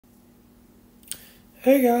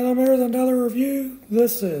Hey guys, I'm here with another review.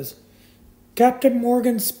 This is Captain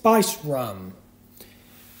Morgan Spice Rum.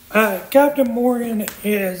 Captain Morgan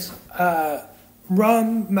is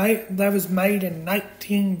rum that was made in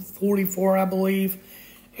 1944, I believe.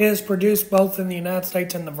 It is produced both in the United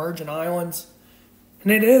States and the Virgin Islands.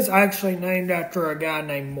 And it is actually named after a guy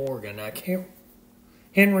named Morgan.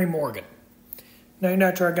 Henry Morgan. Named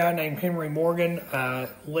after a guy named Henry Morgan.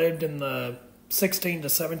 Lived in the 16 to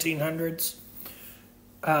 1700s.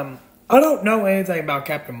 I don't know anything about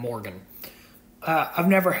Captain Morgan. I've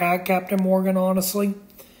never had Captain Morgan, honestly.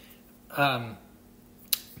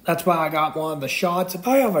 That's why I got one of the shots. If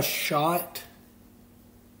I have a shot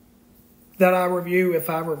that I review,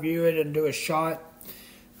 if I review it and do a shot,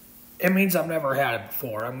 it means I've never had it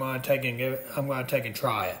before. I'm going to take and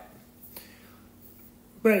try it.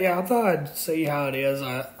 But yeah, I thought I'd see how it is.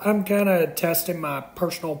 I'm kind of testing my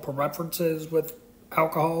personal preferences with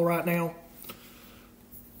alcohol right now.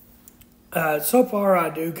 So far, I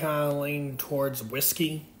do kind of lean towards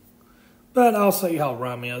whiskey, but I'll see how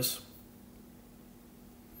rum is.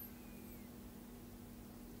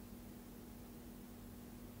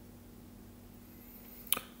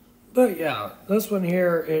 But yeah, this one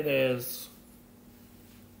here, it is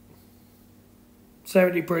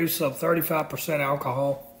 70 proof, so 35%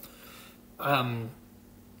 alcohol.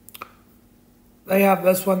 They have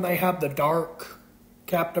this one, they have the dark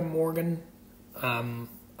Captain Morgan.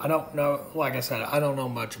 I don't know, like I said, I don't know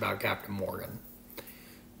much about Captain Morgan.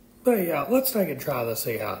 But yeah, let's take a try to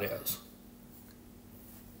see how it is.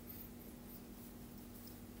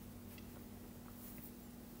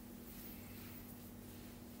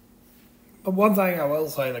 But one thing I will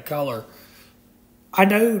say, the color. I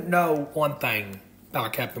do know one thing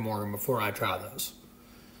about Captain Morgan before I try this.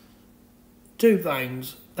 Two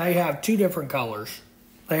things. They have two different colors.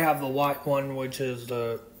 They have the white one, which is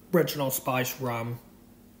the original spice rum.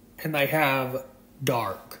 And they have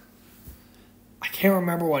dark. I can't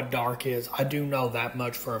remember what dark is. I do know that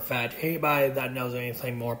much for a fact. Anybody that knows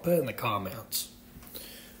anything more, put it in the comments.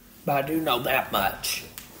 But I do know that much.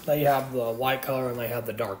 They have the light color and they have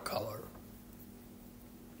the dark color.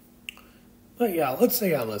 But yeah, let's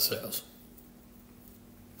see how this is.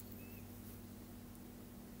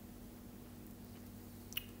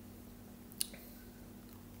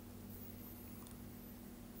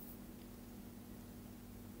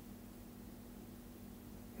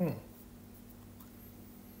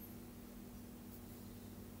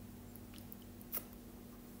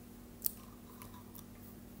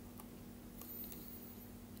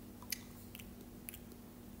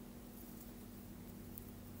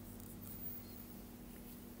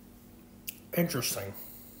 Interesting.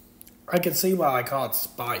 I can see why I call it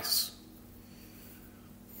spice.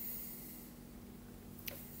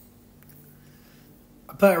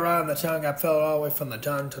 I put it right on the tongue. I felt it all the way from the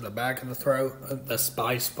tongue to the back of the throat. The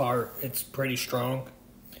spice part, it's pretty strong.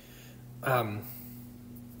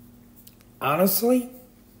 Honestly,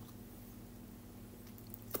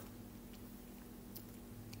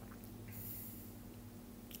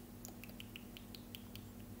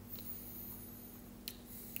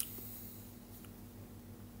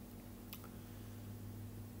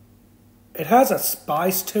 it has a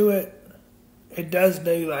spice to it. It does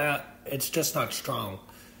do that. It's just not strong.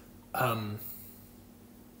 I've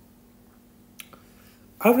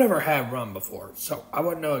never had rum before, so I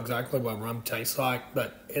wouldn't know exactly what rum tastes like,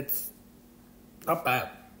 but it's not bad.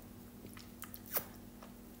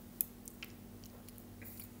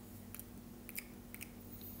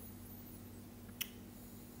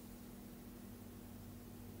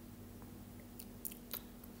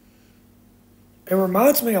 It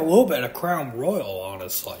reminds me a little bit of Crown Royal,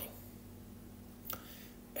 honestly.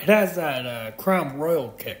 It has that Crown Royal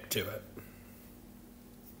kick to it.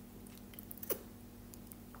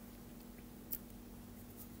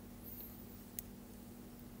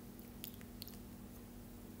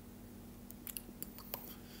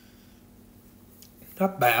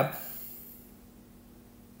 Not bad.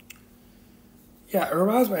 Yeah, it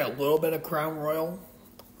reminds me a little bit of Crown Royal.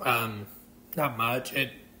 Not much.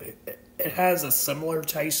 It has a similar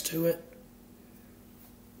taste to it.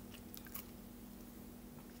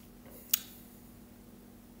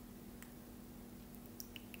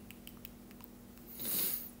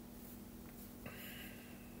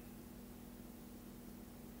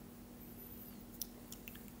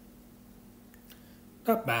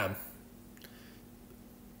 Not bad.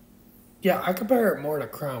 Yeah, I compare it more to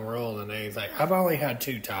Crown Royal than anything. I've only had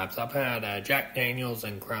two types. I've had Jack Daniels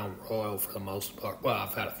and Crown Royal for the most part. Well,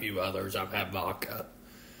 I've had a few others. I've had vodka.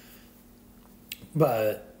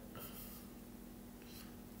 But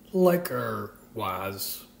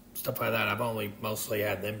liquor-wise, stuff like that. I've only mostly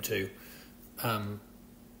had them two.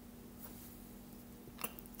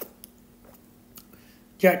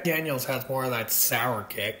 Jack Daniels has more of that sour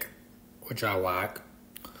kick, which I like.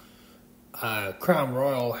 Crown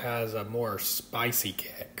Royal has a more spicy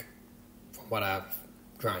kick, from what I've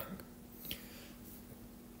drank.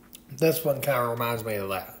 This one kind of reminds me of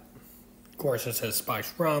that. Of course, it says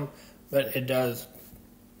spiced rum, but it does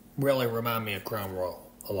really remind me of Crown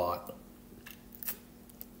Royal a lot.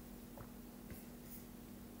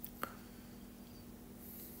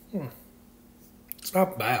 It's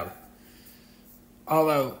not bad.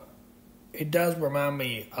 Although, it does remind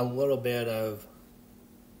me a little bit of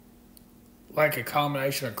like a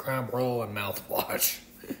combination of Crown Royal and mouthwash.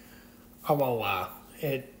 I won't lie.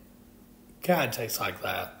 It kind of tastes like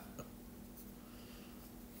that.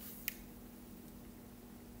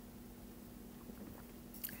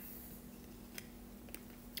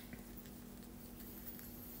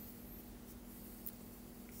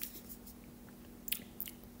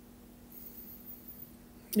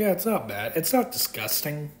 Yeah, it's not bad. It's not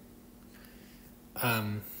disgusting.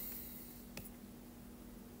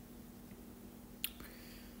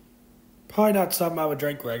 Probably not something I would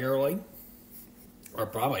drink regularly. Or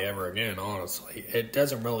probably ever again, honestly. It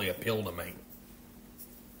doesn't really appeal to me.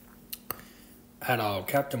 At all.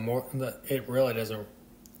 Captain Morgan, it really doesn't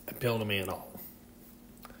appeal to me at all.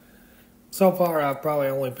 So far, I've probably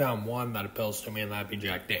only found one that appeals to me, and that'd be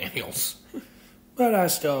Jack Daniels. But I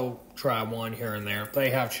still try one here and there. If they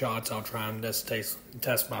have shots, I'll try them just to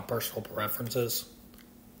test my personal preferences.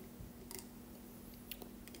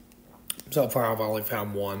 So far, I've only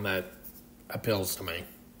found one that appeals to me.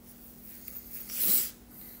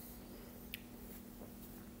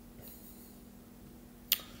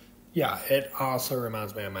 Yeah, it also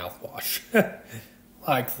reminds me of mouthwash.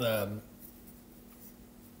 Like the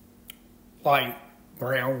light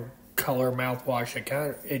brown color mouthwash,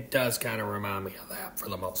 it does kind of remind me of that for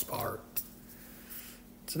the most part.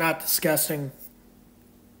 It's not disgusting,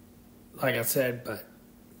 like I said, but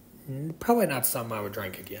probably not something I would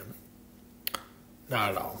drink again.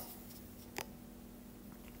 Not at all.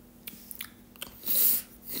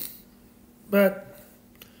 But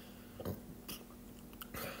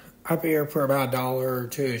up here for about $1 or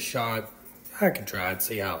 $2 a shot, I can try it,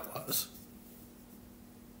 see how it was.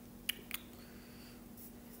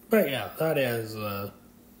 But yeah, that is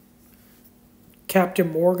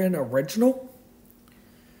Captain Morgan Original.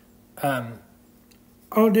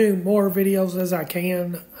 I'll do more videos as I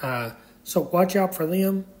can, so watch out for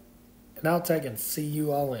them, and I'll take and see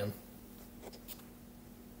you all in.